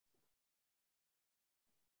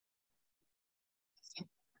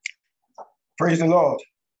Praise the Lord.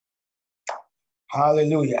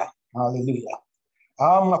 Hallelujah. Hallelujah.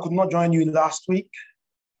 I could not join you last week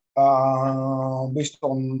based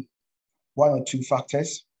on one or two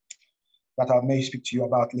factors that I may speak to you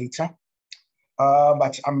about later.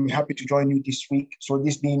 But I'm happy to join you this week. So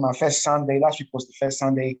this being my first Sunday, last week was the first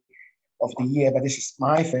Sunday of the year, but this is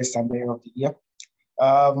my first Sunday of the year.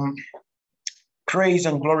 Praise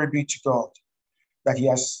and glory be to God that He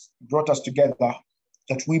has brought us together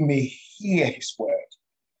that we may hear His word,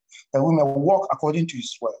 that we may walk according to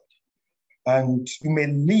His word, and we may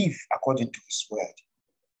live according to His word.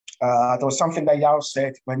 There was something that Yao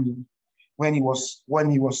said when he was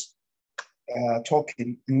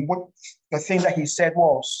talking, and what the thing that he said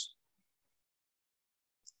was,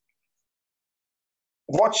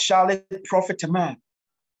 "What shall it profit a man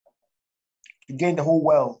to gain the whole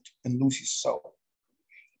world and lose his soul?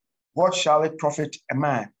 What shall it profit a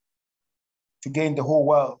man to gain the whole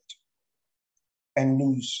world and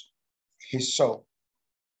lose his soul?"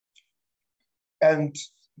 And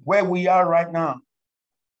where we are right now,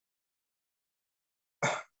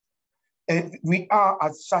 we are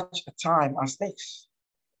at such a time as this.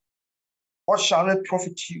 What shall it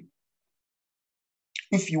profit you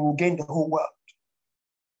if you will gain the whole world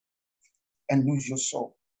and lose your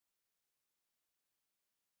soul?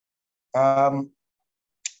 I'm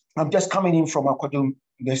just coming in from Akwadum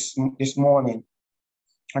this morning.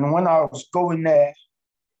 And when I was going there,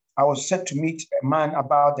 I was set to meet a man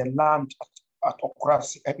about the land at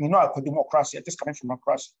Okrasi. You know, Akwadum Okrasi, I'm just coming from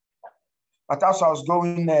Okrasi. But as I was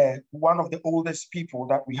going there, one of the oldest people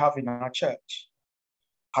that we have in our church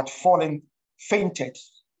had fainted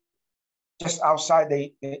just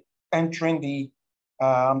outside entering the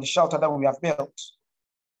shelter that we have built.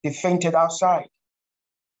 They fainted outside.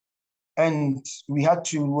 And we had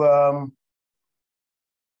to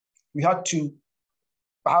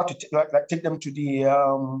take them to the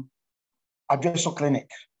Adreso clinic,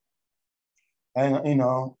 and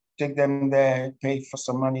take them there, pay for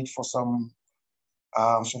some money for some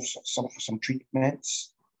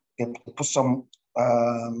treatments. They put some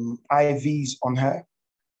IVs on her,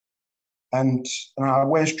 and I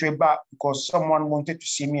went straight back because someone wanted to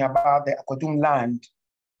see me about the Akwadum land,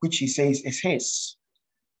 which he says is his.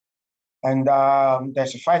 And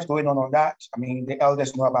there's a fight going on that. I mean, the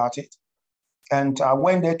elders know about it. And I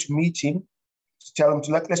went there to meet him, to tell him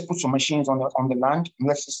let's put some machines on the land and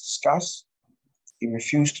let's just discuss. He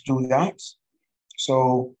refused to do that.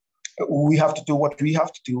 So we have to do what we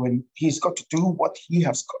have to do, and he's got to do what he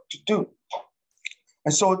has got to do.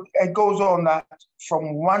 And so it goes on that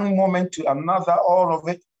from one moment to another, all of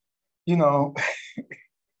it,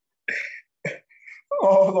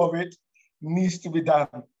 all of it needs to be done.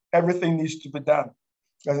 Everything needs to be done.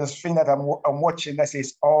 There's this thing that I'm watching that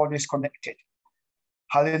says all this connected.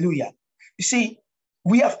 Hallelujah. You see,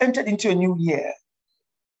 we have entered into a new year,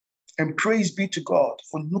 and praise be to God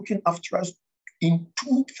for looking after us in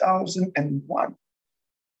 2001.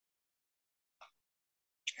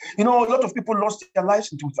 A lot of people lost their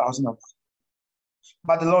lives in 2001,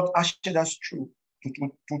 but the Lord ushered us through to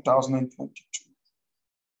 2022.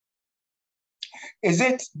 Is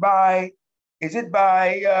it by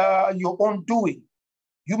your own doing?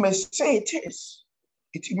 You may say it is.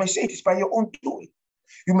 You may say it is by your own doing.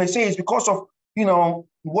 You may say it's because of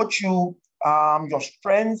what you your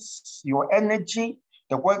strengths, your energy,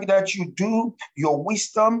 the work that you do, your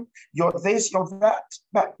wisdom, your this, your that.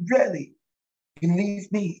 But really,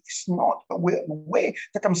 believe me, it's not the way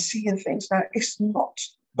that I'm seeing things now. It's not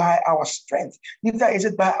by our strength. Neither is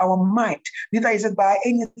it by our might. Neither is it by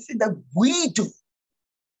anything that we do.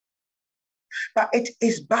 But it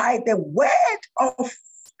is by the word of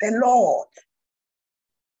the Lord.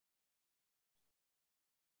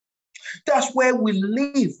 That's where we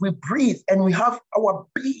live, we breathe, and we have our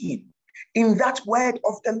being in that word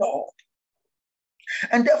of the Lord.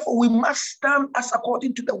 And therefore, we must stand as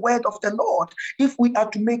according to the word of the Lord if we are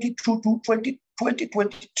to make it through to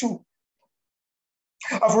 2022.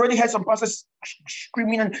 I've already heard some pastors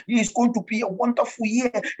screaming, and it's going to be a wonderful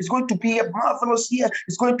year. It's going to be a marvelous year.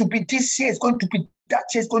 It's going to be this year. It's going to be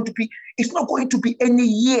that year. It's not going to be any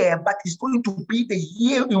year, but it's going to be the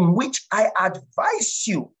year in which I advise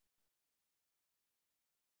you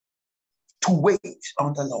to wait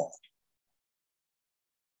on the Lord.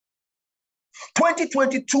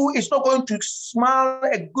 2022 is not going to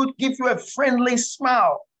give you a friendly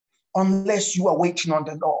smile unless you are waiting on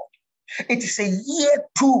the Lord. It is a year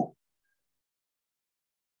to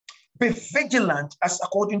be vigilant as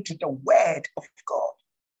according to the word of God.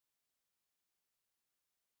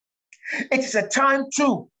 It is a time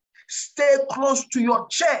to stay close to your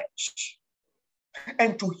church.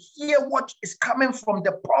 and to hear what is coming from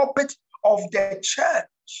the pulpit of the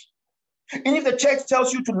church. And if the church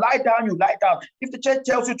tells you to lie down, you lie down. If the church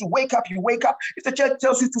tells you to wake up, you wake up. If the church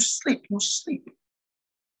tells you to sleep, you sleep.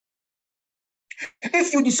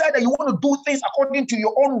 If you decide that you want to do things according to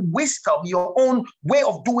your own wisdom, your own way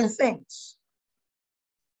of doing things,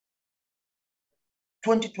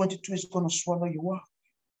 2022 is going to swallow you up.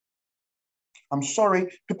 I'm sorry,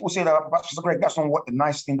 people say that, Pastor Greg, that's not what the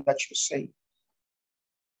nice thing that you say.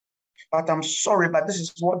 But I'm sorry, but this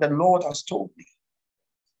is what the Lord has told me.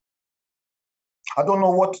 I don't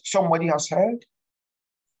know what somebody has heard,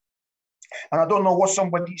 and I don't know what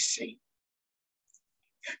somebody is saying.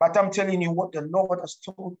 But I'm telling you what the Lord has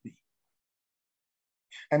told me.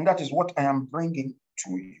 And that is what I am bringing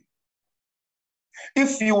to you.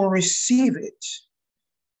 If you receive it,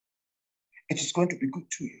 it is going to be good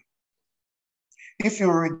to you. If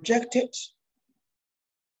you reject it,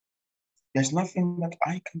 there's nothing that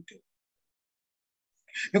I can do.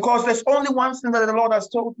 Because there's only one thing that the Lord has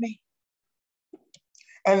told me.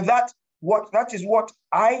 And that is what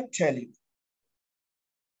I tell you.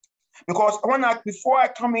 Because before I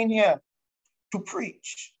come in here to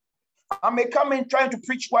preach, I may come in trying to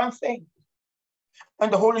preach one thing,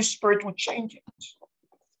 and the Holy Spirit will change it.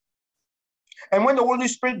 And when the Holy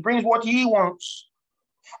Spirit brings what he wants,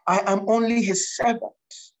 I am only his servant,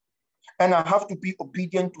 and I have to be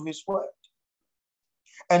obedient to his word,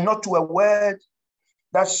 and not to a word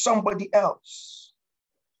that somebody else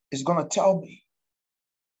is going to tell me.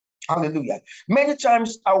 Hallelujah. Many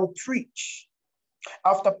times I will preach.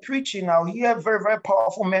 After preaching, I'll hear very, very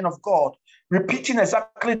powerful men of God repeating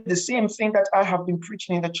exactly the same thing that I have been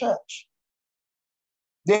preaching in the church.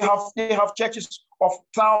 They have churches of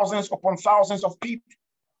thousands upon thousands of people.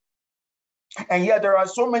 And yet there are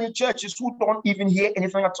so many churches who don't even hear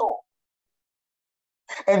anything at all.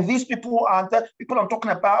 And these people are the people I'm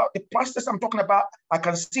talking about, the pastors I'm talking about, I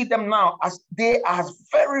can see them now as they are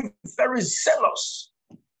very, very zealous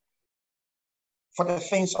for the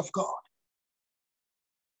things of God.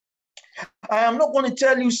 I am not going to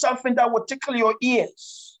tell you something that will tickle your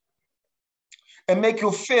ears and make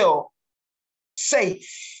you feel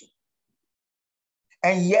safe.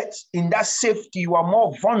 And yet, in that safety, you are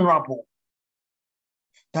more vulnerable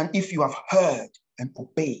than if you have heard and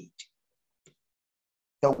obeyed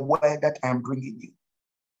the word that I am bringing you.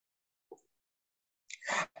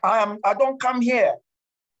 I don't come here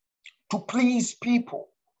to please people.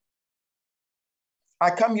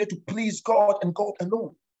 I come here to please God and God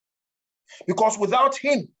alone. Because without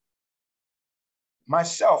him,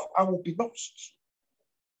 myself, I will be lost.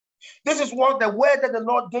 This is what the word that the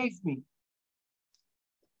Lord gave me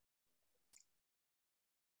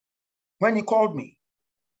when he called me.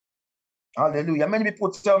 Hallelujah. Many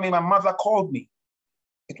people tell me my mother called me.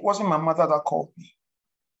 It wasn't my mother that called me.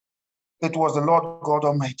 It was the Lord God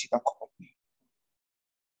Almighty that called me.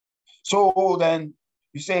 So then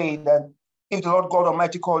you say that if the Lord God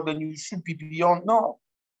Almighty called, then you should be beyond. No.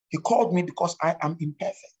 He called me because I am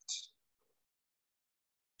imperfect.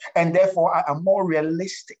 And therefore, I am more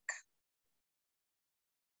realistic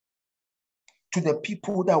to the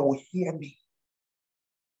people that will hear me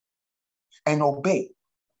and obey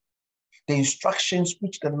the instructions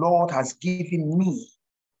which the Lord has given me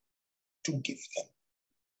to give them.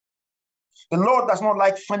 The Lord does not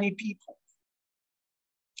like funny people.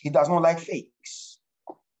 He does not like fakes.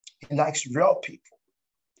 He likes real people.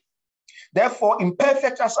 Therefore,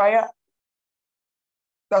 imperfect as I am,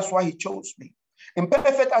 that's why he chose me.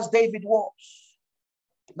 Imperfect as David was,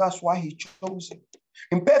 that's why he chose him.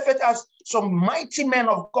 Imperfect as some mighty men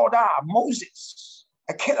of God are, Moses,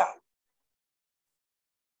 a killer,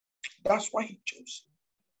 that's why he chose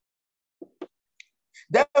him.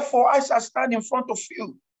 Therefore, as I stand in front of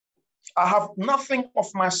you, I have nothing of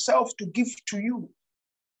myself to give to you,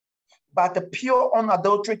 but the pure,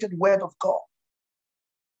 unadulterated word of God.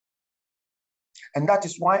 And that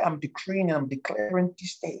is why I'm decreeing and I'm declaring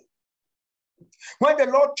this day. When the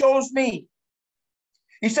Lord chose me,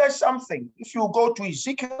 he says something. If you go to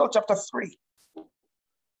Ezekiel chapter 3,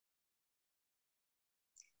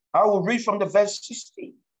 I will read from the verse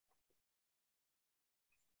 16.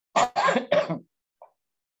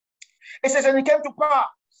 It says, and it came to pass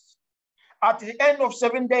at the end of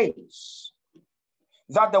 7 days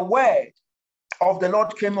that the word of the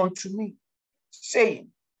Lord came unto me, saying,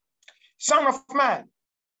 Son of man,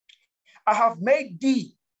 I have made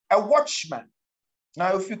thee a watchman.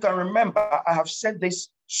 Now, if you can remember, I have said this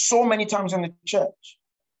so many times in the church,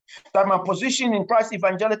 that my position in Christ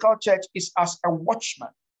Evangelical Church is as a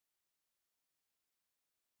watchman.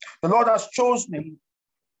 The Lord has chosen me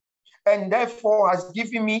and therefore has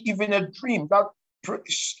given me even a dream that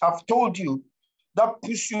I've told you, that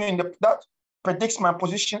puts you in that predicts my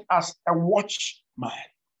position as a watchman.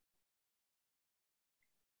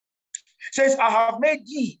 Says, I have made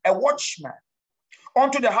thee a watchman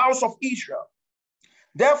unto the house of Israel.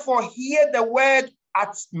 Therefore, hear the word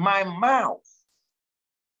at my mouth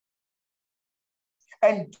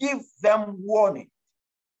and give them warning.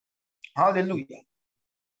 Hallelujah.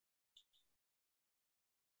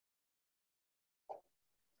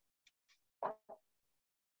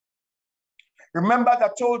 Remember that I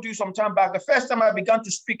told you some time back, the first time I began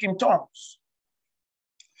to speak in tongues,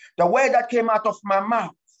 the word that came out of my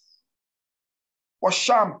mouth was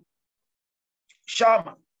Shama.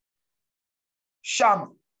 Shama.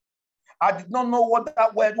 Shama. I did not know what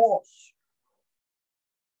that word was.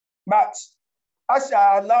 But as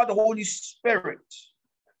I allowed the Holy Spirit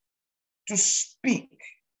to speak,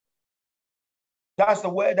 that's the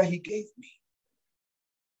word that he gave me.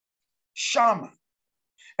 Shama.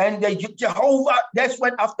 And the Jehovah, that's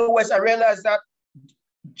when afterwards I realized that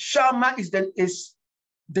Shama is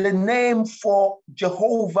the name for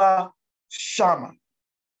Jehovah Shammah,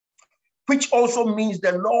 which also means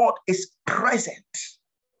the Lord is present.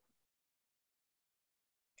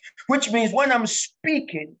 Which means when I'm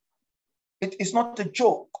speaking, it is not a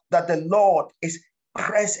joke that the Lord is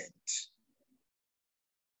present.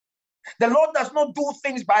 The Lord does not do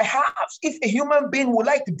things by halves. If a human being would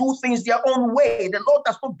like to do things their own way, the Lord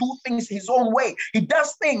does not do things his own way. He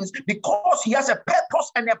does things because he has a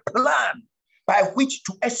purpose and a plan by which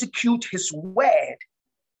to execute his word.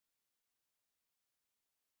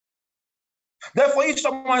 Therefore, if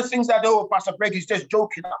someone thinks that, oh, Pastor Greg is just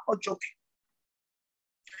joking, I'm not joking.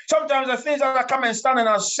 Sometimes the things that I come and stand and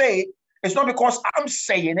I say, it's not because I'm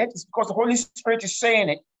saying it, it's because the Holy Spirit is saying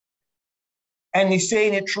it. And he's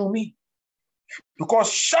saying it through me. Because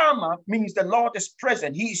Shammah means the Lord is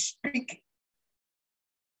present. He is speaking.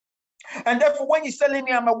 And therefore, when he's telling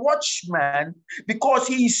me I'm a watchman, because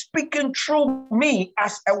he is speaking through me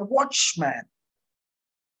as a watchman.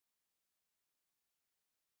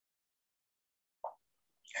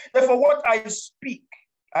 Therefore, what I speak,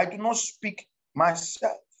 I do not speak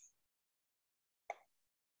myself.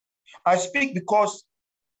 I speak because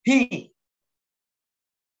he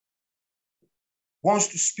wants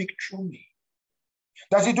to speak through me.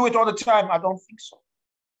 Does he do it all the time? I don't think so.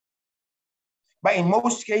 But in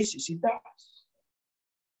most cases, he does.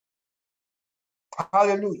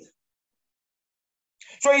 Hallelujah.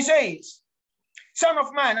 So he says, Son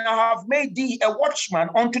of man, I have made thee a watchman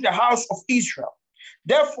unto the house of Israel.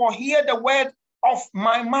 Therefore, hear the word of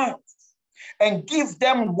my mouth and give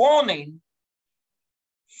them warning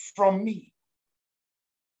from me.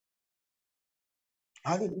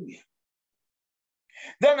 Hallelujah.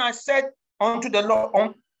 Then I said unto the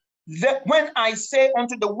Lord, when I say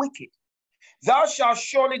unto the wicked, thou shalt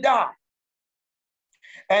surely die,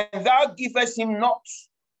 and thou givest him not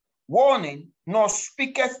warning, nor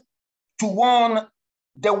speaketh to warn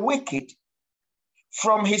the wicked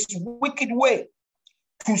from his wicked way,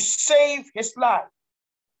 to save his life.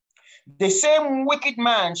 The same wicked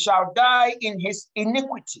man shall die in his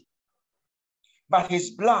iniquity, but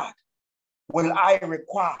his blood will I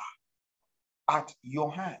require at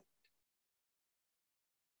your hand.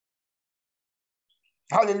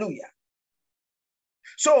 Hallelujah.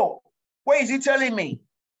 So, what is he telling me?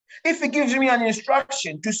 If he gives me an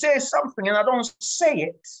instruction to say something and I don't say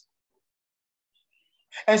it,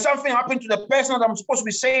 and something happened to the person that I'm supposed to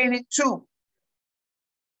be saying it to,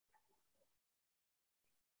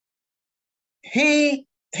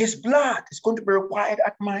 his blood is going to be required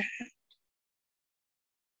at my hand.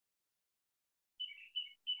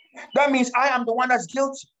 That means I am the one that's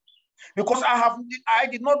guilty because I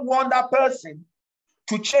did not want that person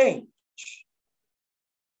to change.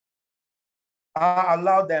 I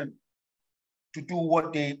allowed them to do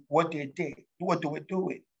what they did, do what they were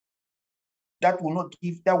doing. That will not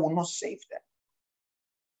save them.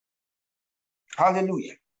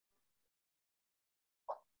 Hallelujah.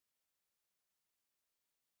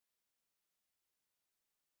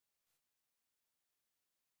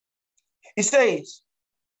 It says,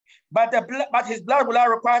 but his blood will I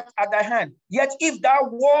require at thy hand. Yet if thou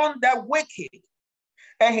warn the wicked,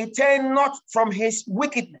 and he turn not from his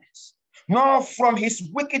wickedness, nor from his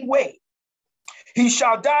wicked way, he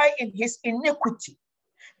shall die in his iniquity,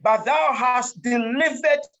 but thou hast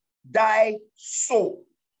delivered thy soul.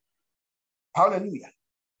 Hallelujah.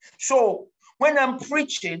 So when I'm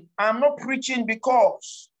preaching, I'm not preaching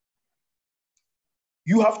because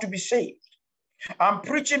you have to be saved. I'm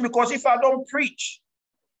preaching because if I don't preach,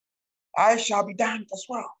 I shall be damned as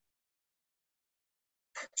well.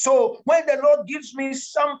 So when the Lord gives me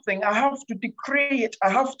something, I have to decree it, I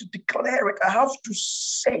have to declare it, I have to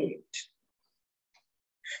say it.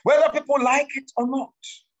 Whether people like it or not,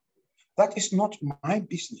 that is not my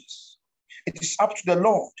business. It is up to the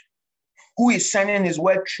Lord, who is sending his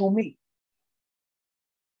word through me,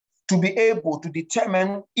 to be able to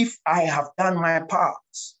determine if I have done my part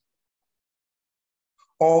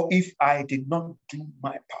or if I did not do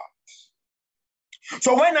my part.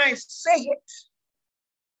 So when I say it,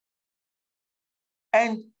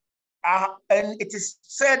 and it is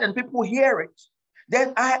said and people hear it,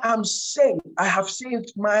 then I am saved. I have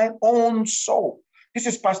saved my own soul. This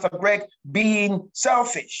is Pastor Greg being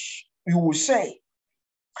selfish, you will say.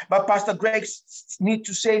 But Pastor Greg needs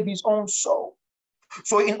to save his own soul.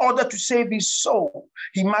 So in order to save his soul,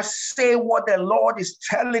 he must say what the Lord is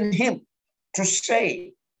telling him to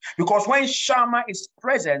say. Because when Shammah is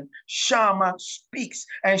present, Shammah speaks,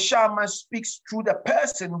 and Shammah speaks through the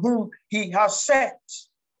person whom he has sent.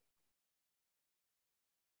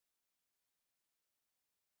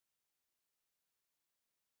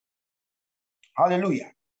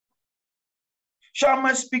 Hallelujah.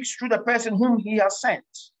 Shammah speaks through the person whom he has sent.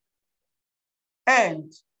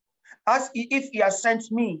 And if he has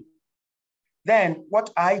sent me, then what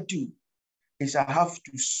I do is I have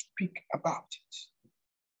to speak about it.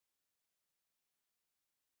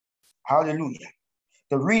 Hallelujah.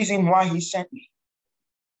 The reason why he sent me,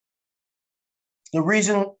 the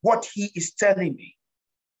reason what he is telling me.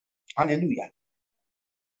 Hallelujah.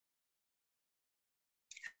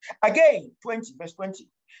 Again, 20, verse 20.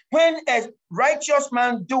 When a righteous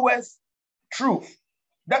man doeth truth,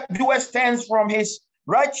 that doeth stands from his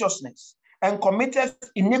righteousness and committeth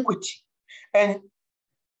iniquity, and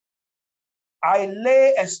I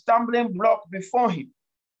lay a stumbling block before him,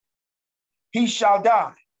 he shall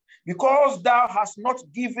die, because thou hast not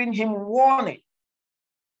given him warning.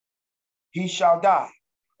 He shall die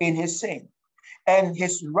in his sin, and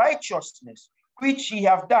his righteousness, which he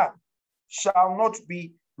have done, shall not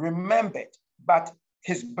be remembered, but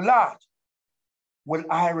his blood will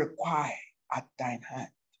I require at thine hand.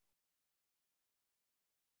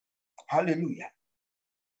 Hallelujah.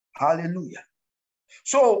 Hallelujah.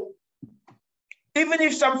 So even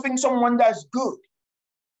if someone does good,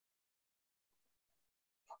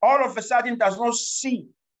 all of a sudden does not see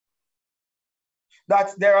that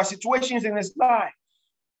there are situations in his life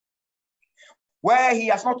where he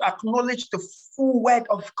has not acknowledged the full word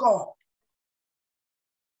of God.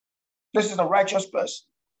 This is a righteous person.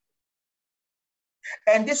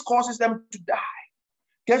 And this causes them to die.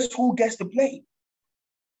 Guess who gets the blame?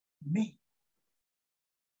 Me.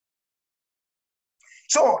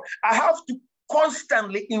 So I have to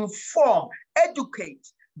constantly inform, educate,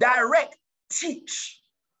 direct, teach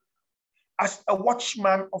as a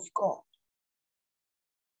watchman of God.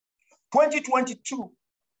 2022,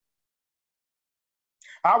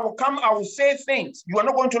 I will say things. You are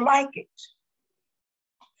not going to like it.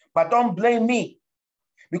 But don't blame me.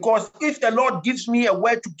 Because if the Lord gives me a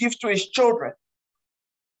word to give to his children,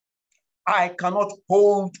 I cannot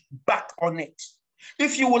hold back on it.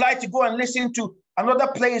 If you would like to go and listen to another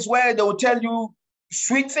place where they will tell you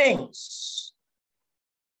sweet things,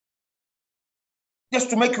 just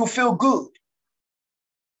to make you feel good,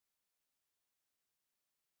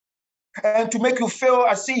 and to make you feel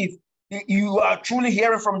as if you are truly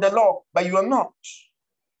hearing from the Lord, but you are not.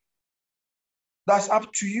 That's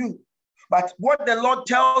up to you. But what the Lord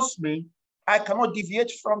tells me, I cannot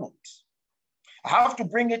deviate from it. I have to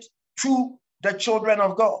bring it to the children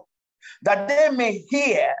of God, that they may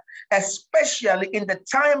hear, especially in the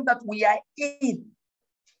time that we are in,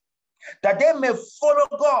 that they may follow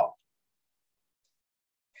God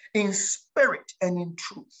in spirit and in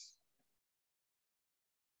truth.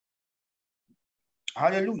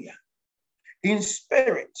 Hallelujah. In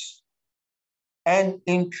spirit and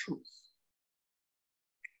in truth.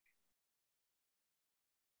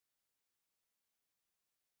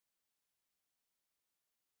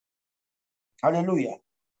 Hallelujah.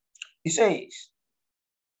 He says,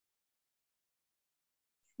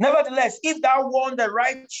 nevertheless, if thou warn the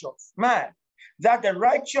righteous man that the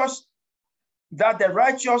righteous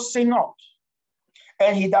sin not,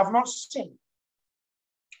 and he doth not sin,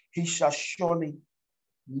 he shall surely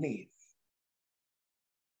live.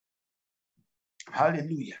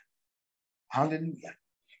 Hallelujah. Hallelujah.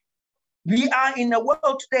 We are in a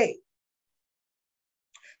world today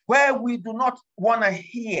where we do not want to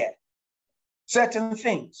hear certain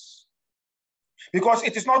things because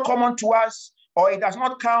it is not common to us, or it does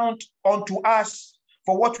not count onto us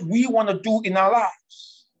for what we want to do in our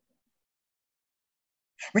lives.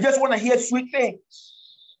 We just want to hear sweet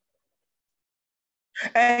things.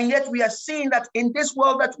 And yet we are seeing that in this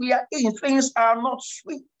world that we are in, things are not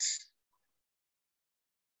sweet.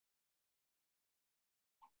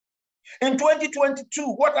 In 2022,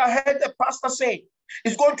 what I heard the pastor say,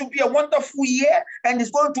 it's going to be a wonderful year, and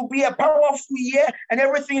it's going to be a powerful year, and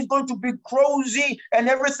everything is going to be rosy, and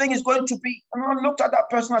everything is going to be. And I looked at that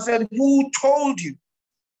person and I said, who told you?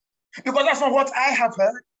 Because that's not what I have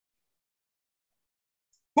heard.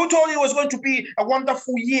 Who told you it was going to be a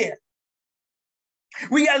wonderful year?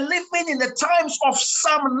 We are living in the times of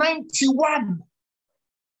Psalm 91.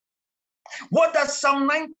 What does Psalm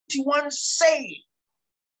 91 say?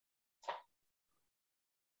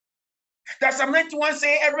 Does Psalm 91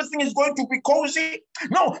 say everything is going to be cozy?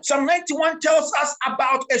 No, Psalm 91 tells us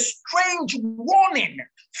about a strange warning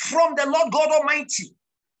from the Lord God Almighty.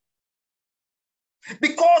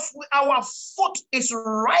 Because our foot is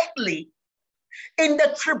rightly in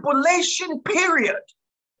the tribulation period.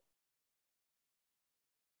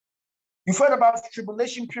 You've heard about the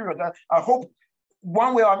tribulation period. I hope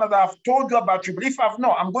one way or another I've told you about tribulation. If I've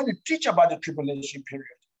not, I'm going to teach about the tribulation period.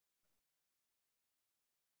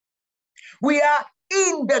 We are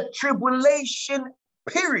in the tribulation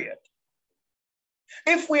period.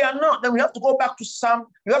 If we are not, then we have to go back to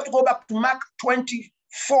Mark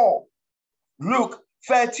 24, Luke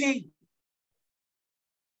 13.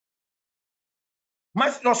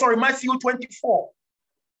 Matthew 24,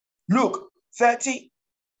 Luke 13.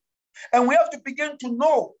 And we have to begin to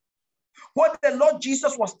know what the Lord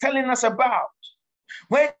Jesus was telling us about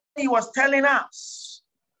when he was telling us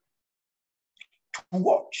to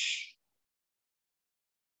watch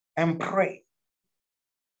and pray.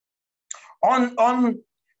 In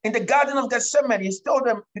the Garden of Gethsemane, he told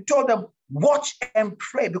them, watch and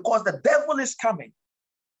pray, because the devil is coming,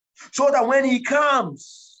 so that when he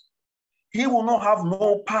comes, he will not have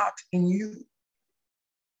no part in you.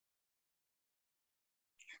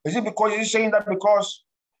 Is it because he's saying that because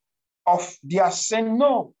of their sin?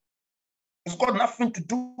 No, it's got nothing to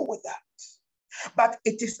do with that. But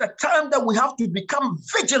it is the time that we have to become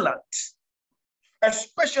vigilant,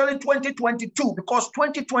 especially 2022, because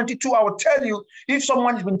 2022, I will tell you, if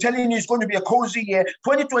someone has been telling you it's going to be a cozy year,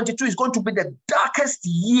 2022 is going to be the darkest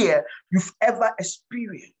year you've ever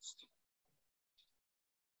experienced.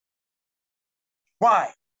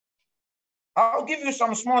 Why? I'll give you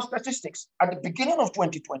some small statistics. At the beginning of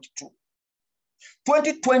 2022,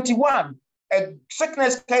 2021, a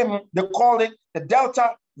sickness came, they call it the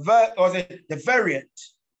Delta or the variant.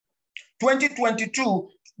 2022,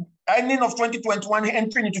 ending of 2021,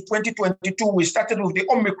 entering into 2022, we started with the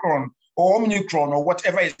Omicron or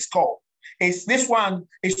whatever it's called. This one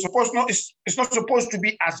is it's not supposed to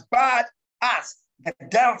be as bad as the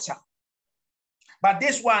Delta, but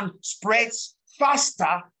this one spreads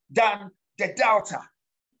faster than the Delta.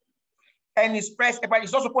 And it spreads, but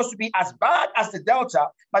it's not supposed to be as bad as the Delta,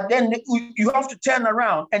 but then you have to turn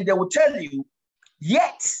around and they will tell you,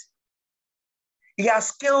 yet he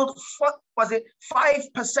has killed,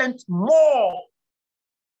 5% more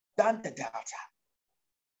than the Delta.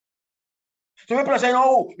 So people are saying,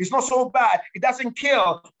 oh, it's not so bad. It doesn't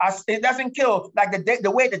kill like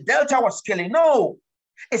the way the Delta was killing. No,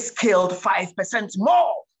 it's killed 5%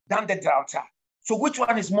 more than the Delta. So which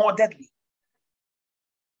one is more deadly?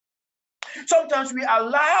 Sometimes we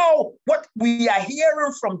allow what we are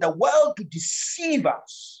hearing from the world to deceive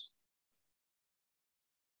us.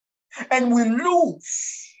 And we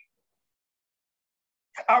lose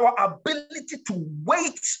our ability to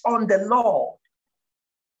wait on the Lord.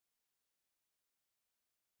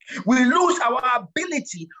 We lose our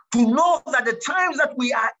ability to know that the times that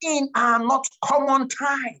we are in are not common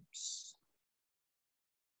times.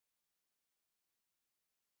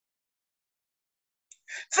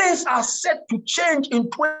 Things are set to change in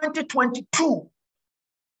 2022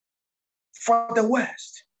 for the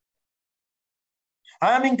worst.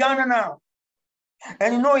 I am in Ghana now.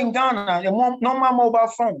 And you know, in Ghana, no more mobile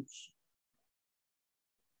phones.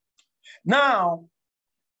 Now,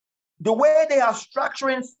 the way they are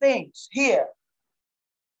structuring things here,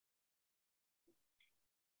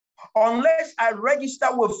 unless I register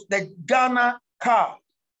with the Ghana card,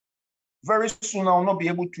 very soon I will not be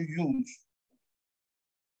able to use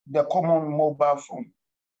the common mobile phone.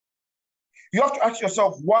 You have to ask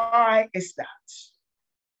yourself, why is that?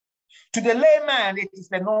 To the layman, it is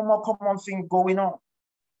the normal common thing going on.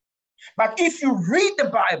 But if you read the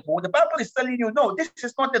Bible is telling you, no, this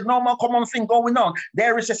is not the normal common thing going on.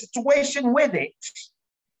 There is a situation with it.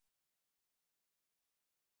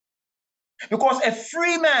 Because a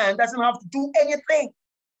free man doesn't have to do anything.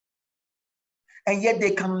 And yet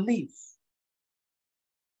they can live.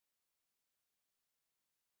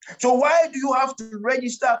 So why do you have to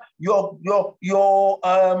register your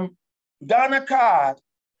Ghana card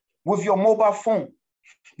with your mobile phone?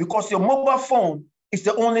 Because your mobile phone is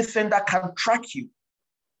the only thing that can track you.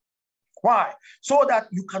 Why? So that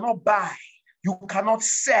you cannot buy, you cannot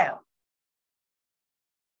sell.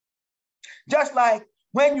 Just like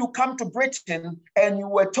when you come to Britain and you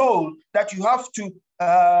were told that you have to,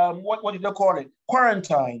 what did they call it?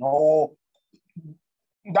 Quarantine or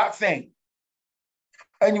that thing.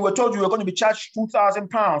 And you were told you were going to be charged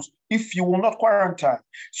 £2,000 if you will not quarantine.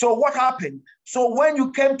 So what happened? So when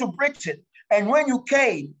you came to Britain and when you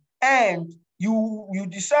came and you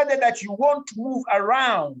decided that you want to move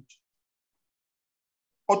around,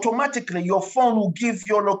 automatically your phone will give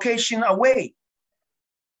your location away.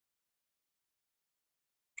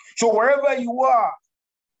 So wherever you are,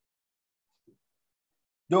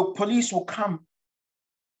 the police will come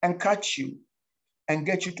and catch you and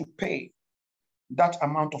get you to pay that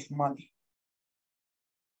amount of money.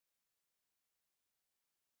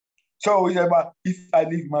 So it's about if I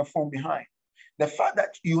leave my phone behind. The fact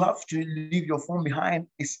that you have to leave your phone behind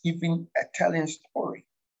is even a telling story.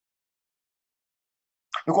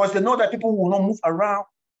 Because they know that people will not move around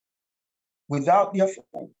without their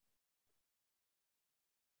phone.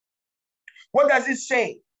 What does it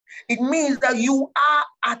say? It means that you are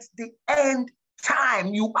at the end time,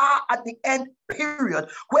 you are at the end period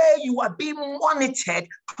where you are being monitored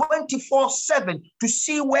 24/7 to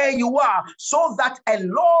see where you are, so that a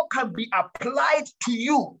law can be applied to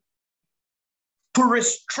you to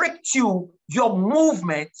restrict your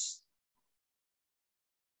movements.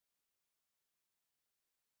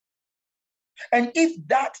 And if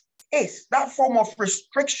that form of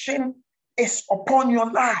restriction is upon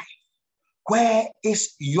your life, where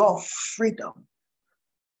is your freedom?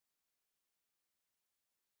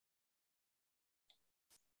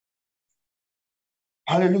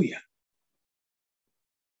 Hallelujah.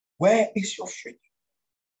 Where is your freedom?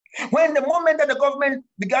 When the moment that the government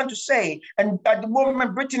began to say, and at the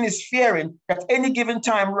moment Britain is fearing that any given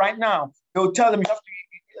time right now, they will tell them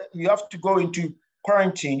you have to go into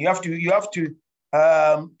quarantine, you have to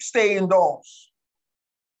stay indoors.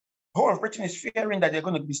 The whole of Britain is fearing that they're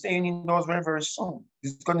going to be staying indoors very, very soon.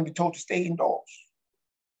 It's going to be told to stay indoors.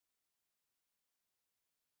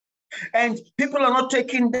 And people are not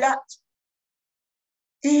taking that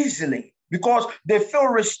easily because they feel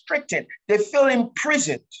restricted. They feel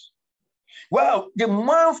imprisoned. Well, the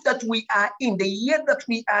month that we are in, the year that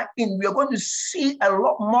we are in, we are going to see a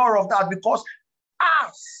lot more of that, because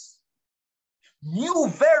as new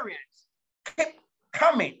variants keep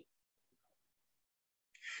coming,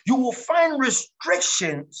 you will find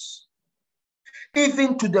restrictions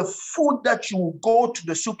even to the food that you will go to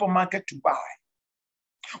the supermarket to buy.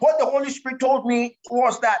 What the Holy Spirit told me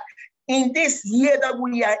was that in this year that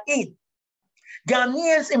we are in,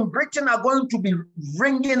 Ghanaians in Britain are going to be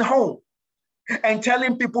ringing home and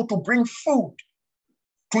telling people to bring food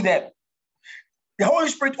to them. The Holy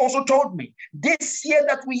Spirit also told me this year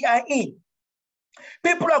that we are in,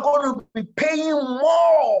 people are going to be paying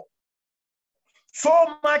more,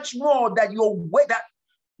 so much more that your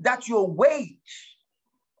wage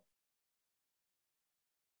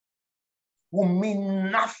will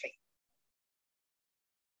mean nothing.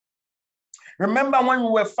 Remember when we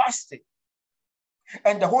were fasting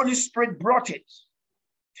and the Holy Spirit brought it,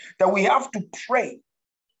 that we have to pray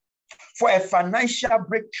for a financial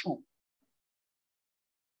breakthrough.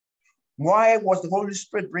 Why was the Holy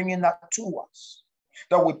Spirit bringing that to us?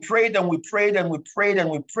 That we prayed and we prayed and we prayed and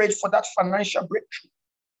we prayed for that financial breakthrough.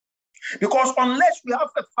 Because unless we have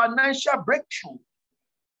a financial breakthrough,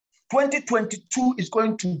 2022 is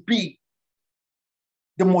going to be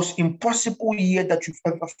the most impossible year that you've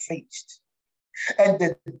ever faced. And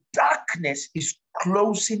the darkness is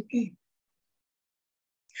closing in.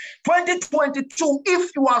 2022,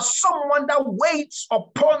 if you are someone that waits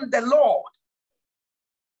upon the Lord,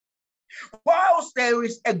 whilst there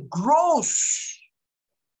is a gross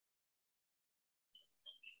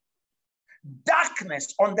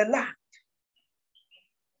darkness on the land,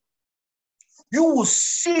 you will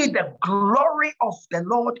see the glory of the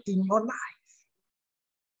Lord in your life.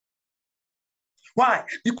 Why?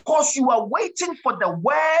 Because you are waiting for the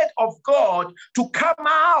word of God to come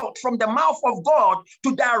out from the mouth of God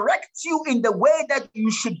to direct you in the way that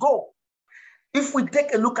you should go. If we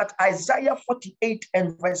take a look at Isaiah 48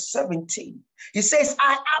 and verse 17, he says,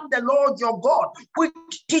 I am the Lord your God, which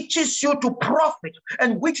teaches you to profit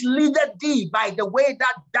and which leadeth thee by the way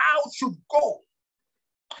that thou should go.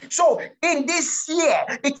 So in this year,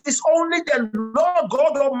 it is only the Lord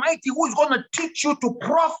God Almighty who is going to teach you to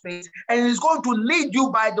profit and is going to lead you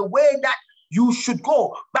by the way that you should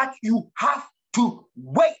go, but you have to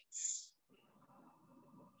wait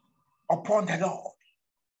upon the Lord.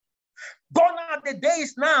 Gone are the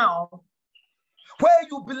days now where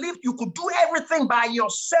you believed you could do everything by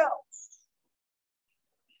yourself,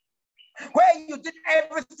 where you did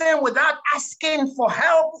everything without asking for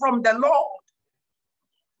help from the Lord.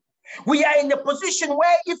 We are in a position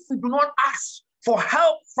where if we do not ask for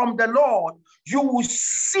help from the Lord, you will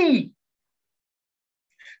see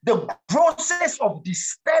the process of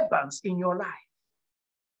disturbance in your life.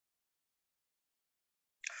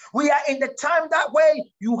 We are in the time that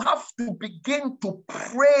way you have to begin to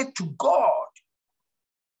pray to God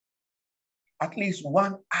at least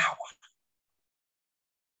 1 hour.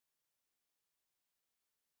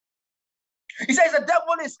 He says the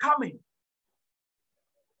devil is coming.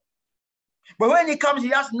 But when he comes, he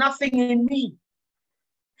has nothing in me.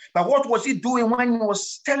 But what was he doing when he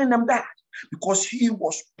was telling them that? Because he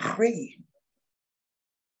was praying.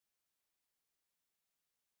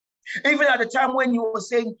 Even at the time when he was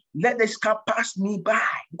saying, let this cup pass me by,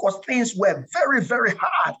 because things were very, very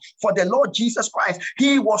hard for the Lord Jesus Christ.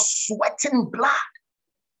 He was sweating blood.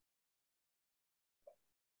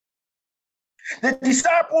 The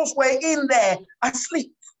disciples were in there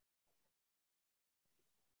asleep.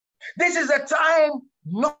 This is a time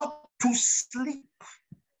not to sleep.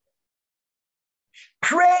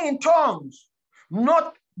 Pray in tongues,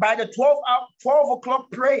 not by the 12 o'clock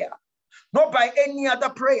prayer, not by any other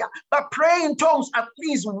prayer, but pray in tongues at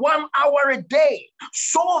least 1 hour a day,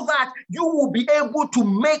 so that you will be able to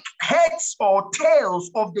make heads or tails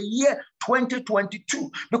of the year 2022.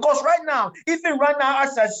 Because right now, even right now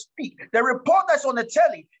as I speak, the report that's on the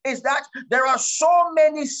telly is that there are so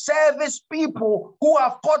many service people who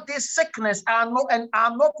have got this sickness and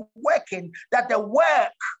are not working, that the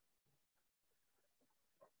work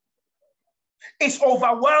is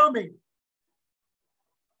overwhelming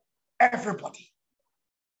everybody.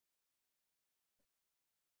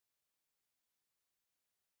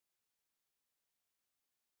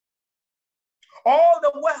 All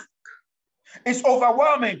the work is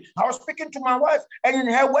overwhelming. I was speaking to my wife, and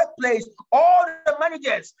in her workplace, all the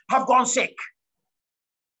managers have gone sick.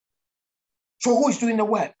 So who is doing the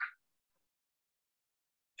work?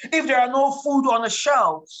 If there are no food on the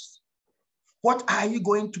shelves, what are you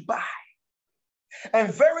going to buy?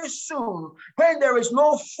 And very soon, when there is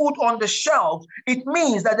no food on the shelf, it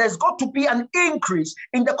means that there's got to be an increase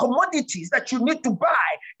in the commodities that you need to buy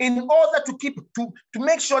in order to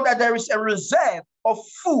make sure that there is a reserve of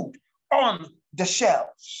food on the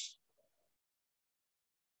shelves.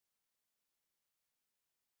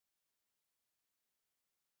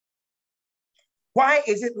 Why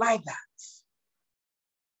is it like that?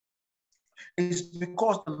 It's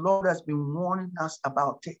because the Lord has been warning us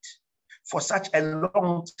about it for such a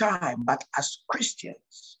long time, but as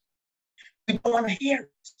Christians, we don't want to hear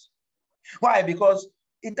it. Why? Because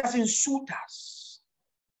it doesn't suit us.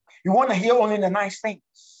 You want to hear only the nice things,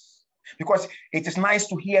 because it is nice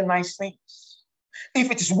to hear nice things.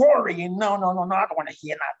 If it is worrying, no, I don't want to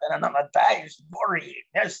hear that. No, that is worrying.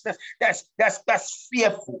 That's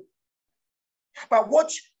fearful. But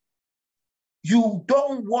what you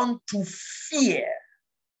don't want to fear,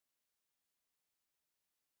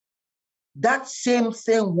 that same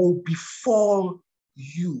thing will befall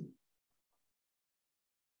you.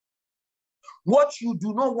 What you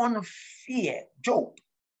do not want to fear, Job,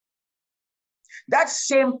 that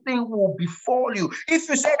same thing will befall you. If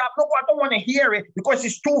you say, I don't want to hear it because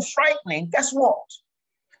it's too frightening, guess what?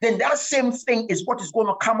 Then that same thing is what is going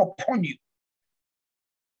to come upon you.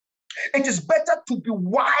 It is better to be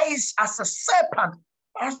wise as a serpent,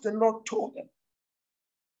 as the Lord told them,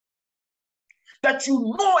 that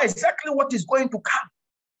you know exactly what is going to come,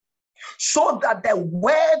 so that the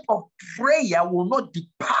word of prayer will not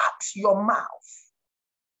depart your mouth,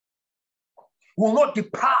 will not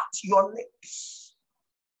depart your lips.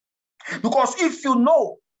 Because if you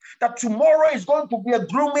know that tomorrow is going to be a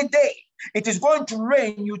gloomy day, it is going to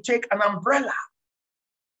rain, you take an umbrella.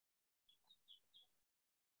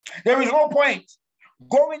 There is no point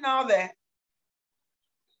going out there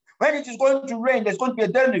when it is going to rain, there's going to be a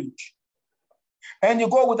deluge, and you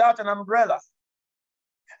go without an umbrella.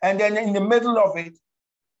 And then in the middle of it,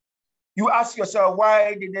 you ask yourself,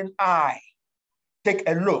 why didn't I take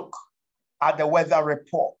a look at the weather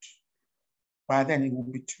report? But then it will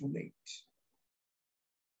be too late.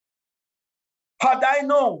 Had I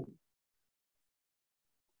known,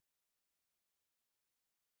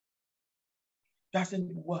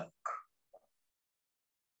 doesn't work.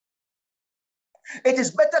 It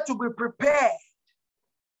is better to be prepared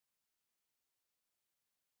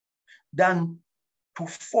than to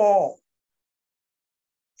fall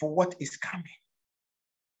for what is coming.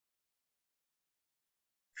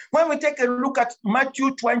 When we take a look at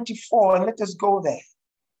Matthew 24, and let us go there.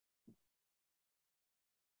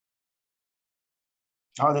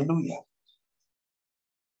 Hallelujah.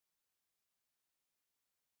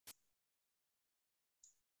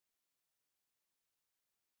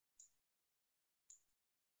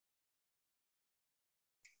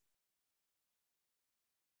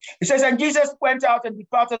 It says, and Jesus went out and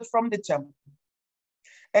departed from the temple,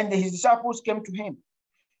 and his disciples came to him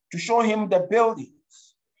to show him the buildings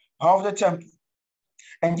of the temple.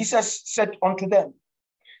 And Jesus said unto them,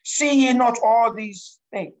 see ye not all these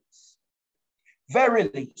things?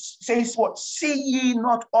 Verily, says what? See ye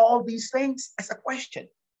not all these things? As a question.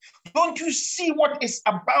 Don't you see what is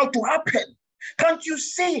about to happen? Can't you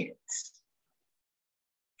see it?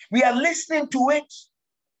 We are listening to it.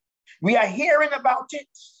 We are hearing about it.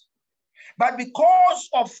 But because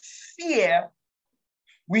of fear,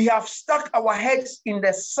 we have stuck our heads in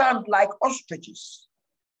the sand like ostriches.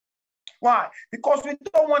 Why? Because we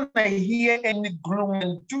don't want to hear any gloom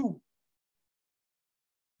and doom.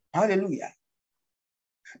 Hallelujah.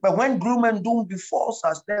 But when gloom and doom befalls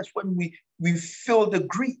us, that's when we feel the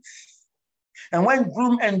grief. And when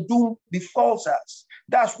gloom and doom befalls us,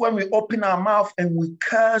 that's when we open our mouth and we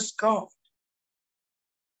curse God.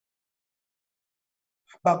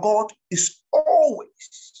 But God is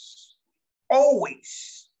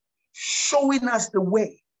always showing us the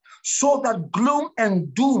way so that gloom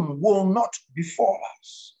and doom will not befall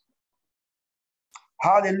us.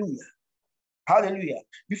 Hallelujah. Hallelujah.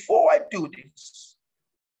 Before I do this,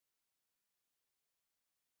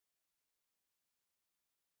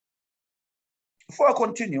 before I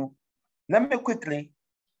continue, let me quickly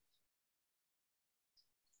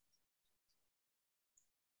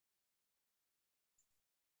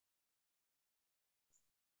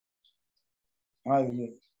hallelujah.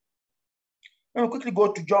 Let me quickly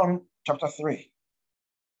go to John chapter 3,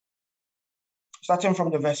 starting from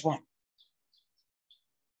the verse 1.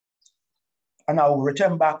 And I will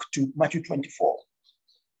return back to Matthew 24.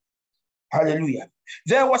 Hallelujah.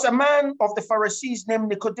 There was a man of the Pharisees named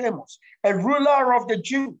Nicodemus, a ruler of the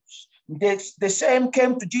Jews. The same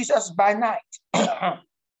came to Jesus by night.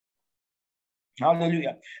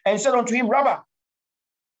 Hallelujah. And said unto him, Rabbi,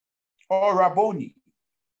 or Rabboni,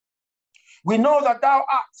 we know that thou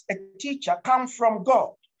art a teacher come from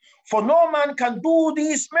God, for no man can do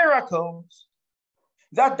these miracles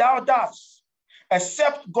that thou dost,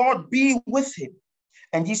 except God be with him.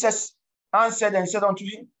 And Jesus answered and said unto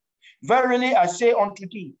him, verily I say unto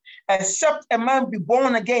thee, except a man be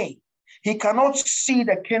born again, he cannot see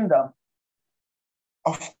the kingdom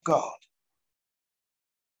of God.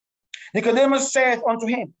 Nicodemus saith unto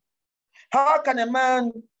him, how can a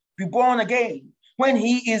man be born again when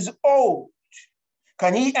he is old?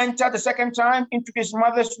 Can he enter the second time into his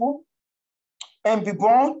mother's womb and be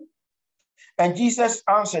born? And Jesus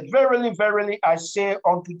answered, verily, verily, I say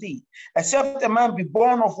unto thee, except a man be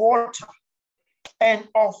born of water and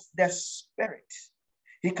of the Spirit,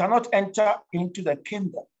 he cannot enter into the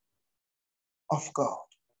kingdom of God.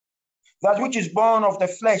 That which is born of the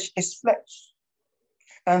flesh is flesh,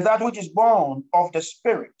 and that which is born of the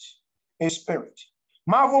Spirit is spirit.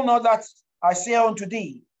 Marvel not that I say unto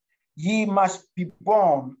thee, ye must be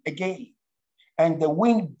born again. And the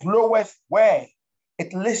wind bloweth where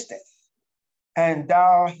it listeth, and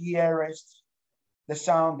thou hearest the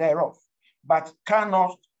sound thereof, but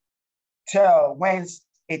cannot tell whence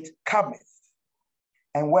it cometh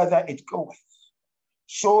and whither it goeth.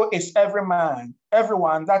 So is everyone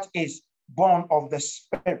that is born of the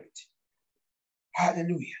Spirit.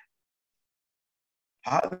 Hallelujah.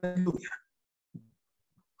 Hallelujah.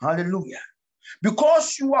 Hallelujah.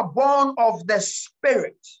 Because you are born of the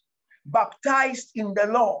Spirit, baptized in the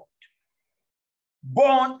Lord,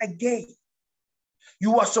 born again,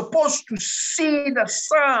 you are supposed to see the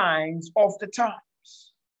signs of the times.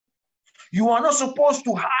 You are not supposed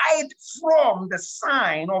to hide from the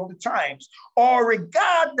sign of the times or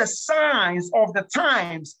regard the signs of the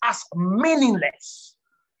times as meaningless.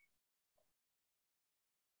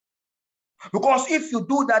 Because if you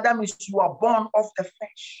do that, that means you are born of the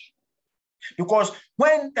flesh. Because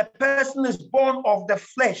when the person is born of the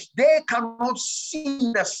flesh, they cannot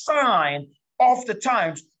see the sign of the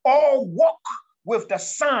times or walk with the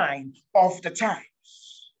sign of the times.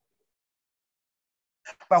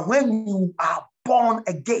 But when you are born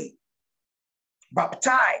again,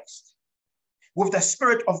 baptized with the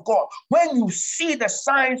Spirit of God, when you see the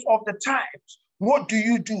signs of the times, what do?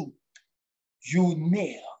 You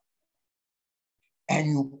kneel and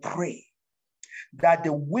you pray that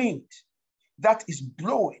the wind that is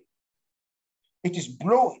blowing It is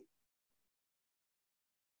blowing.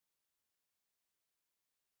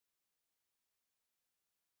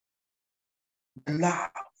 The love,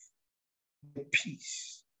 the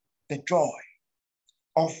peace, the joy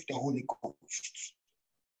of the Holy Ghost.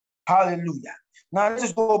 Hallelujah. Now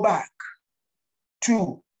let's go back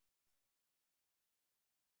to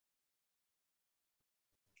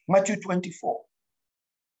Matthew 24.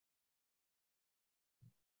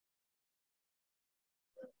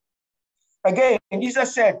 Again,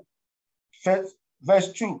 Jesus said,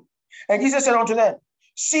 verse 2, and Jesus said unto them,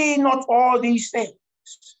 see not all these things.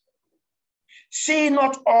 See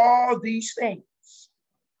not all these things.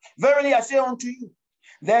 Verily I say unto you,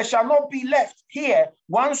 there shall not be left here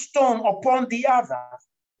one stone upon the other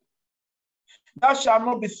that shall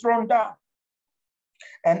not be thrown down.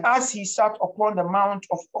 And as he sat upon the Mount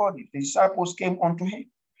of Olives, the disciples came unto him,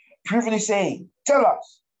 privily saying, tell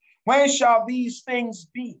us, when shall these things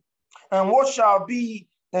be? And what shall be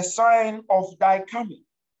the sign of thy coming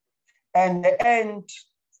and the end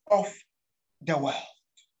of the world?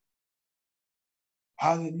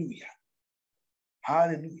 Hallelujah.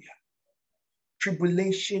 Hallelujah.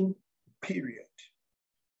 Tribulation period.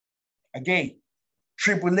 Again,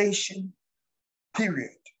 tribulation period.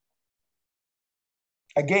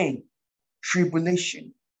 Again,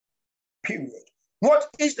 tribulation period. What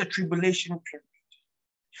is the tribulation period?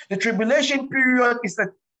 The tribulation period is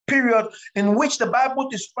the period in which the Bible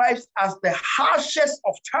describes as the harshest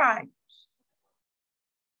of times.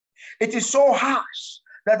 It is so harsh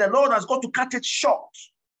that the Lord has got to cut it short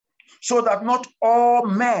so that not all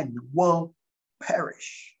men will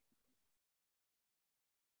perish.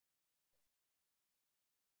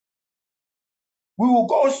 We will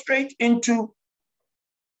go straight into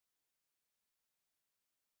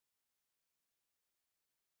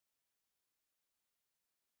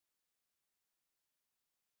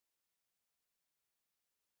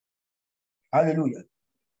hallelujah.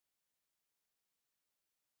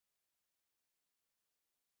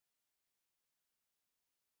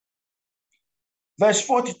 Verse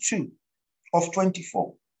 42 of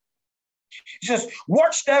 24. He says,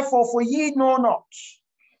 watch therefore, for ye know not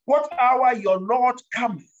what hour your Lord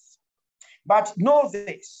cometh. But know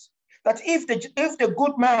this, that if the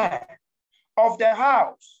good man of the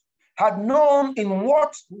house had known in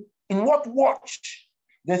what watch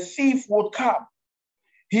the thief would come,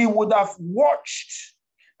 he would have watched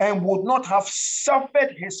and would not have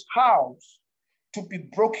suffered his house to be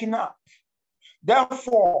broken up.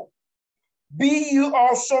 Therefore, be you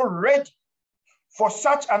also ready, for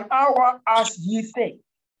such an hour as ye think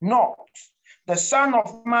not, the Son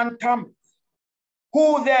of Man cometh.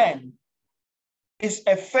 Who then is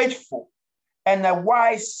a faithful and a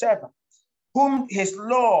wise servant, whom his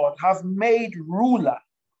Lord hath made ruler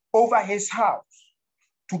over his house,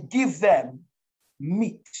 to give them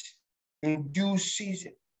meat in due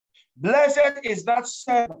season? Blessed is that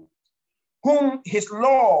servant whom his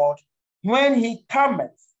Lord, when he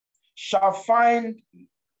cometh, shall find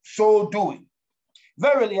so doing.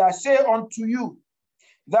 Verily I say unto you,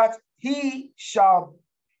 that he shall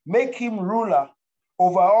make him ruler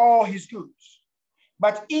over all his goods.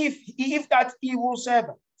 But if that evil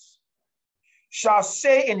servant shall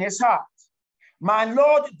say in his heart, my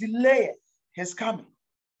Lord delayeth his coming,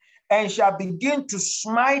 and shall begin to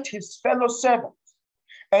smite his fellow servants,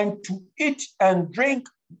 and to eat and drink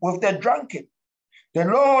with the drunken, the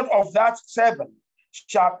Lord of that servant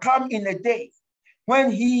shall come in a day when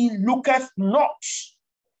he looketh not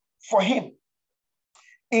for him,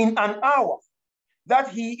 in an hour that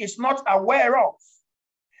he is not aware of,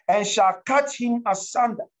 and shall cut him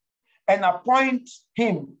asunder, and appoint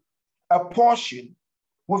him a portion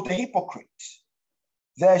with the hypocrites.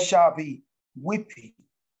 There shall be weeping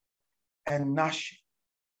and gnashing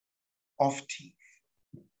of teeth.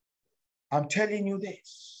 I'm telling you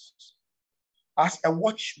this as a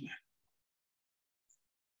watchman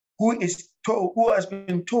who has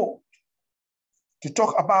been told to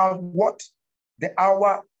talk about what the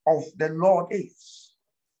hour of the Lord is.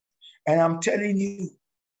 And I'm telling you,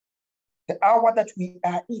 the hour that we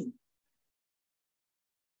are in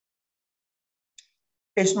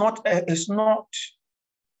is not a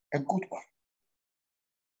good one.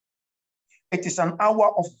 It is an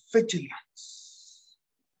hour of vigilance,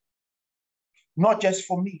 not just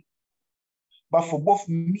for me, but for both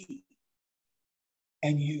me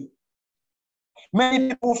and you. Many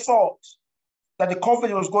people thought that the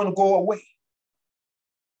COVID was going to go away.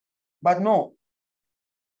 But no.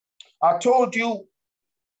 I told you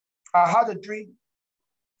I had a dream,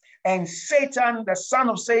 and Satan, the son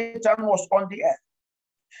of Satan, was on the earth.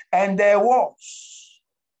 And there was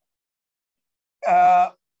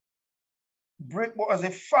what was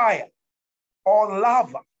it, fire or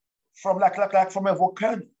lava from like from a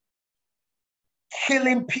volcano,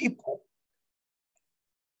 killing people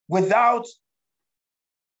without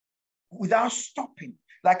stopping,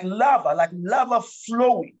 like lava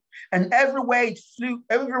flowing, and everywhere it flew,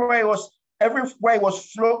 everywhere it was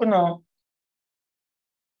flowing,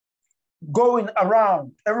 going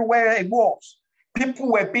around, everywhere it was,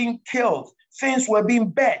 people were being killed, things were being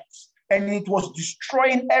burnt, and it was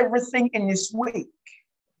destroying everything in its wake.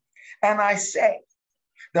 And I said,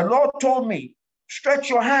 the Lord told me, stretch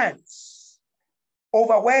your hands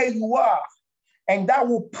over where you are, and that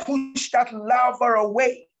will push that lava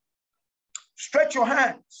away. Stretch your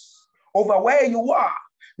hands over where you are.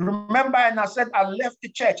 Remember, and I said, I left the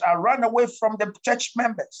church. I ran away from the church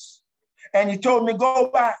members. And he told me,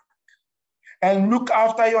 go back and look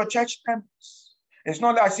after your church members. It's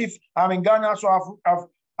not as if I'm in Ghana, so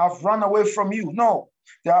I've run away from you. No,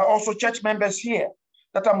 there are also church members here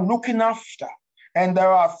that I'm looking after. And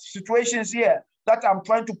there are situations here that I'm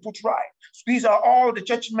trying to put right. So these are all the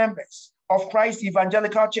church members of Christ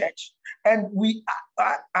Evangelical Church. And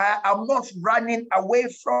I'm not running away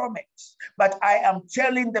from it, but I am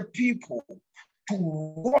telling the people to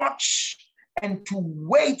watch and to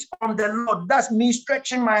wait on the Lord. That's me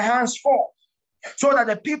stretching my hands forth, so that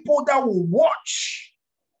the people that will watch,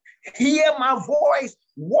 hear my voice,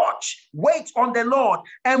 watch, wait on the Lord,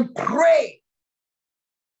 and pray.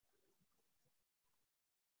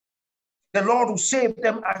 The Lord will save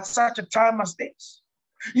them at such a time as this.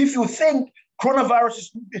 If you think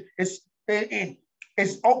coronavirus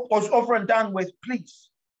is over and done with, please.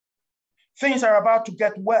 Things are about to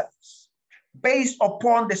get worse based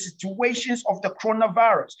upon the situations of the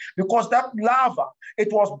coronavirus, because that lava, it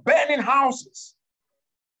was burning houses.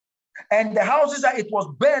 And the houses that it was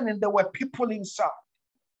burning, there were people inside.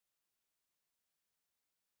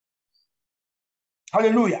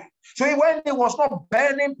 Hallelujah. So when it was not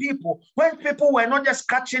burning people, when people were not just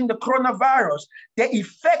catching the coronavirus, the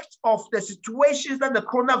effect of the situations that the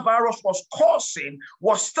coronavirus was causing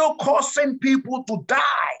was still causing people to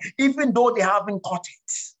die, even though they haven't caught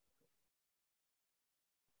it.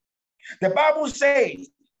 The Bible says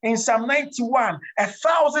in Psalm 91,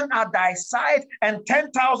 1,000 at thy side and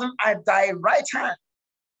 10,000 at thy right hand.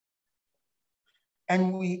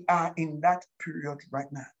 And we are in that period right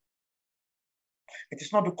now. It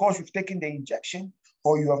is not because you've taken the injection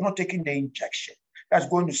or you have not taken the injection that's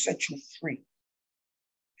going to set you free.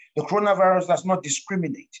 The coronavirus does not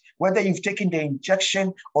discriminate whether you've taken the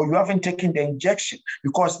injection or you haven't taken the injection,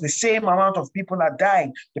 because the same amount of people are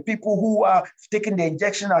dying. The people who are taking the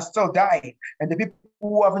injection are still dying, and the people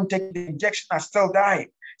who haven't taken the injection are still dying.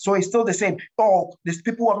 So it's still the same. Oh, these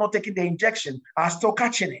people who are not taking the injection are still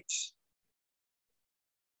catching it.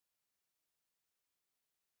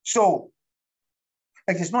 So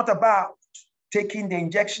it is not about taking the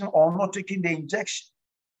injection or not taking the injection.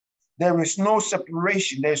 There is no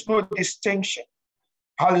separation. There's no distinction.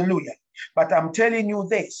 Hallelujah. But I'm telling you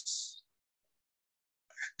this.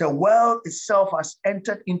 The world itself has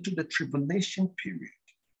entered into the tribulation period.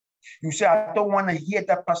 You say, I don't want to hear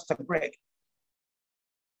that, Pastor Greg.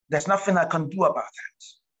 There's nothing I can do about that.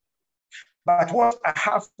 But what I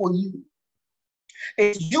have for you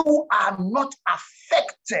is you are not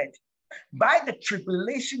affected by the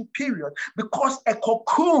tribulation period, because a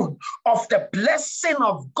cocoon of the blessing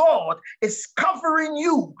of God is covering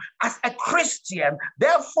you as a Christian.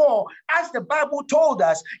 Therefore, as the Bible told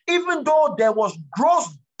us, even though there was gross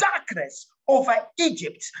darkness over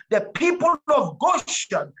Egypt, the people of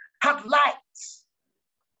Goshen had light.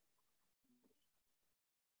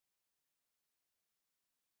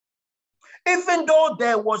 Even though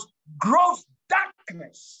there was gross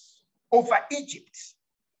darkness over Egypt,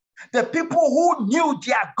 the people who knew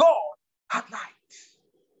their God had light.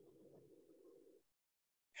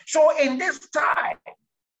 So in this time,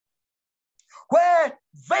 where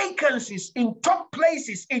vacancies in top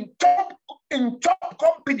places, in top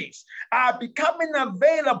companies are becoming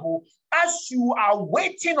available, as you are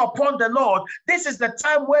waiting upon the Lord, this is the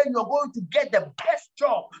time where you're going to get the best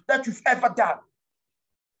job that you've ever done.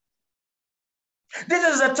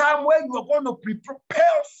 This is a time where you are going to be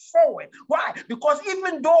propelled forward. Why? Because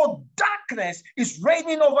even though darkness is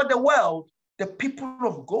reigning over the world, the people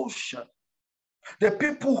of Goshen, the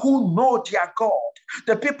people who know their God,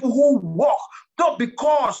 the people who walk, not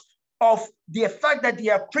because of the fact that they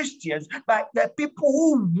are Christians, but the people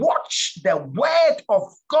who watch the word of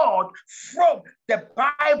God from the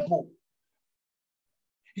Bible.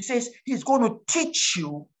 He says he's going to teach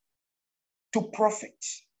you to profit.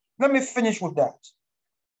 Let me finish with that.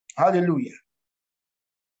 Hallelujah.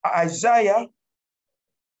 Isaiah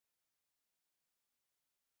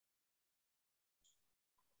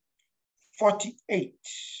 48.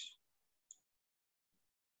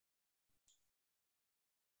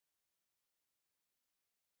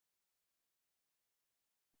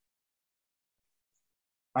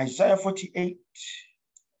 Isaiah 48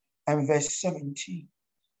 and verse 17.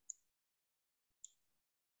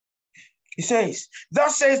 It says,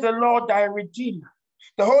 thus says the Lord thy Redeemer,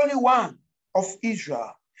 the Holy One of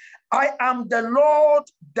Israel, I am the Lord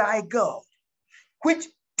thy God, which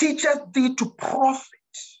teacheth thee to profit.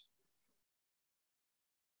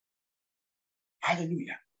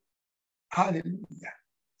 Hallelujah. Hallelujah.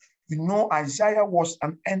 You know, Isaiah was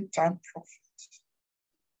an end-time prophet.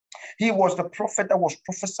 He was the prophet that was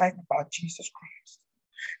prophesying about Jesus Christ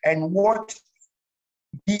and what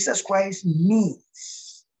Jesus Christ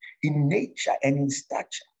means in nature and in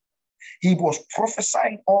stature. He was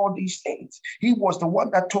prophesying all these things. He was the one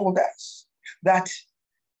that told us that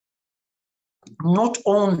not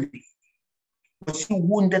only was he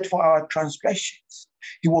wounded for our transgressions,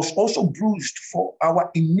 he was also bruised for our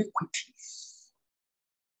iniquities.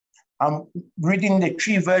 I'm reading the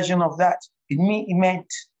tree version of that. It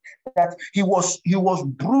meant that he was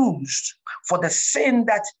bruised for the sin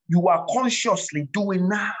that you are consciously doing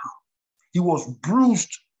now. He was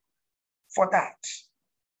bruised for that.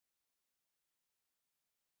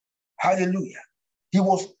 Hallelujah. He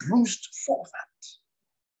was bruised for that.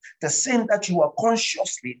 The sin that you are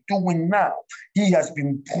consciously doing now, he has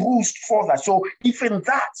been bruised for that. So even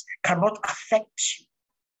that cannot affect you.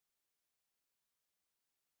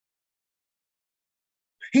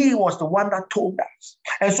 He was the one that told us.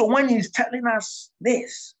 And so when he's telling us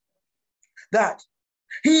this, that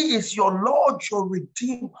he is your Lord, your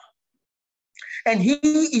Redeemer, and he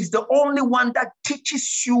is the only one that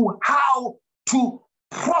teaches you how to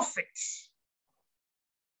profit.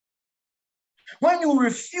 When you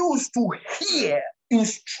refuse to hear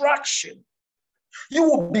instruction, you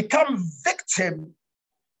will become victim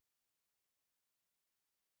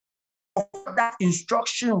of what that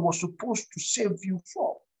instruction was supposed to save you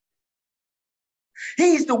from.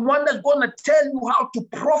 He is the one that's going to tell you how to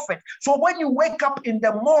profit. So when you wake up in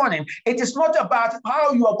the morning, it is not about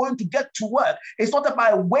how you are going to get to work. It's not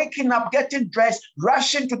about waking up, getting dressed,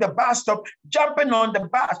 rushing to the bus stop, jumping on the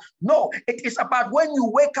bus. No, it is about when you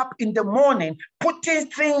wake up in the morning, putting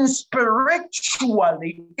things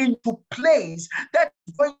spiritually into place that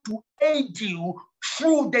is going to aid you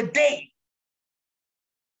through the day.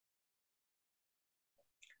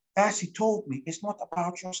 As he told me, it's not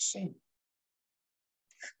about your sin,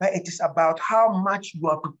 but it is about how much you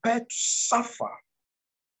are prepared to suffer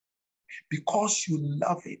because you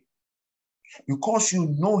love him, because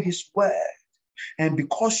you know his word, and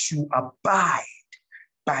because you abide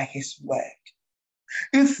by his word.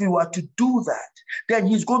 If you are to do that, then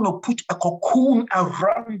he's going to put a cocoon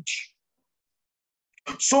around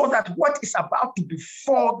you so that what is about to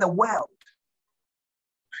befall the world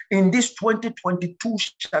in this 2022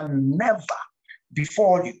 shall never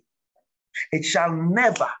befall you. It shall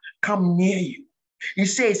never come near you. He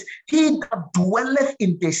says, he that dwelleth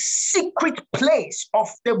in the secret place of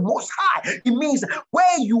the Most High. It means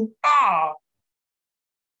where you are,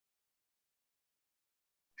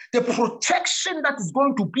 the protection that is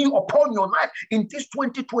going to be upon your life in this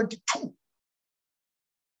 2022.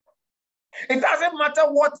 It doesn't matter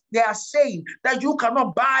what they are saying, that you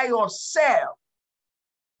cannot buy or sell.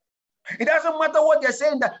 It doesn't matter what they're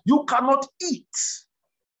saying, that you cannot eat.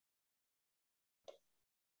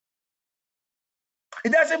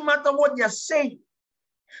 It doesn't matter what they're saying.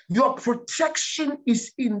 Your protection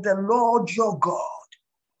is in the Lord your God.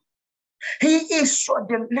 He is your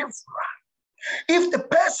deliverer. If the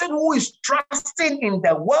person who is trusting in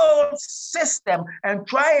the world system and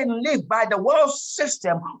try and live by the world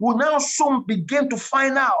system will now soon begin to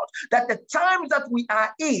find out that the times that we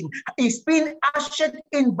are in is being ushered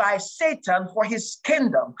in by Satan for his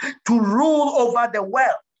kingdom to rule over the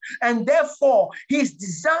world. And therefore, his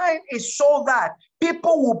design is so that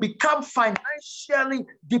people will become financially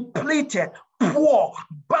depleted, poor,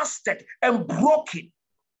 busted, and broken.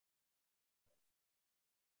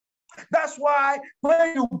 That's why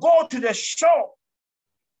when you go to the shop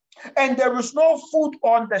and there is no food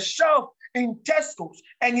on the shelf in Tesco's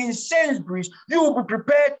and in Sainsbury's, you will be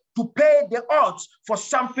prepared to pay the odds for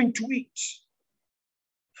something to eat.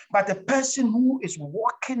 But the person who is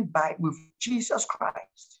walking by with Jesus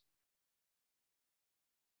Christ,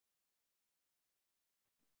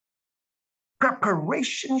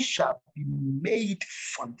 preparation shall be made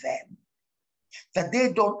for them, that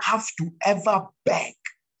they don't have to ever beg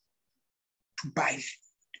to buy food.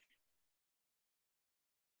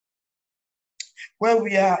 Where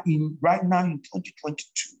we are in right now in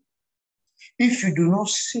 2022, if you do not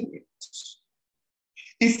see it,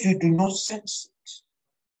 If you do not sense it,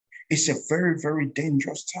 it's a very, very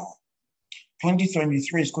dangerous time.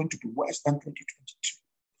 2023 is going to be worse than 2022.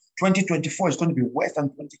 2024 is going to be worse than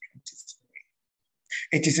 2023.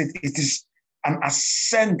 It is an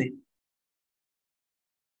ascending.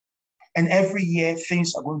 And every year,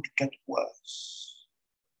 things are going to get worse.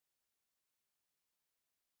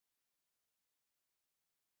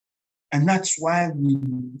 And that's why we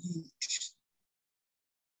need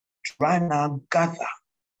to right now gather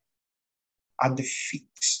at the feet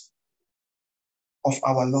of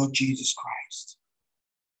our Lord Jesus Christ,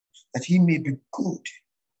 that he may be good.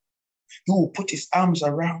 He will put his arms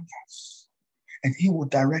around us and he will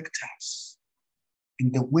direct us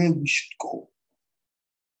in the way we should go,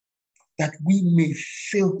 that we may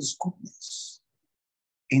feel his goodness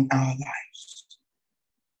in our lives.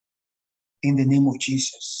 In the name of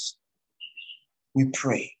Jesus, we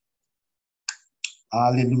pray.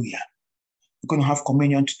 Hallelujah. We're going to have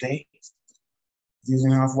communion today. We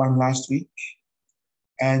didn't have one last week.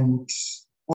 And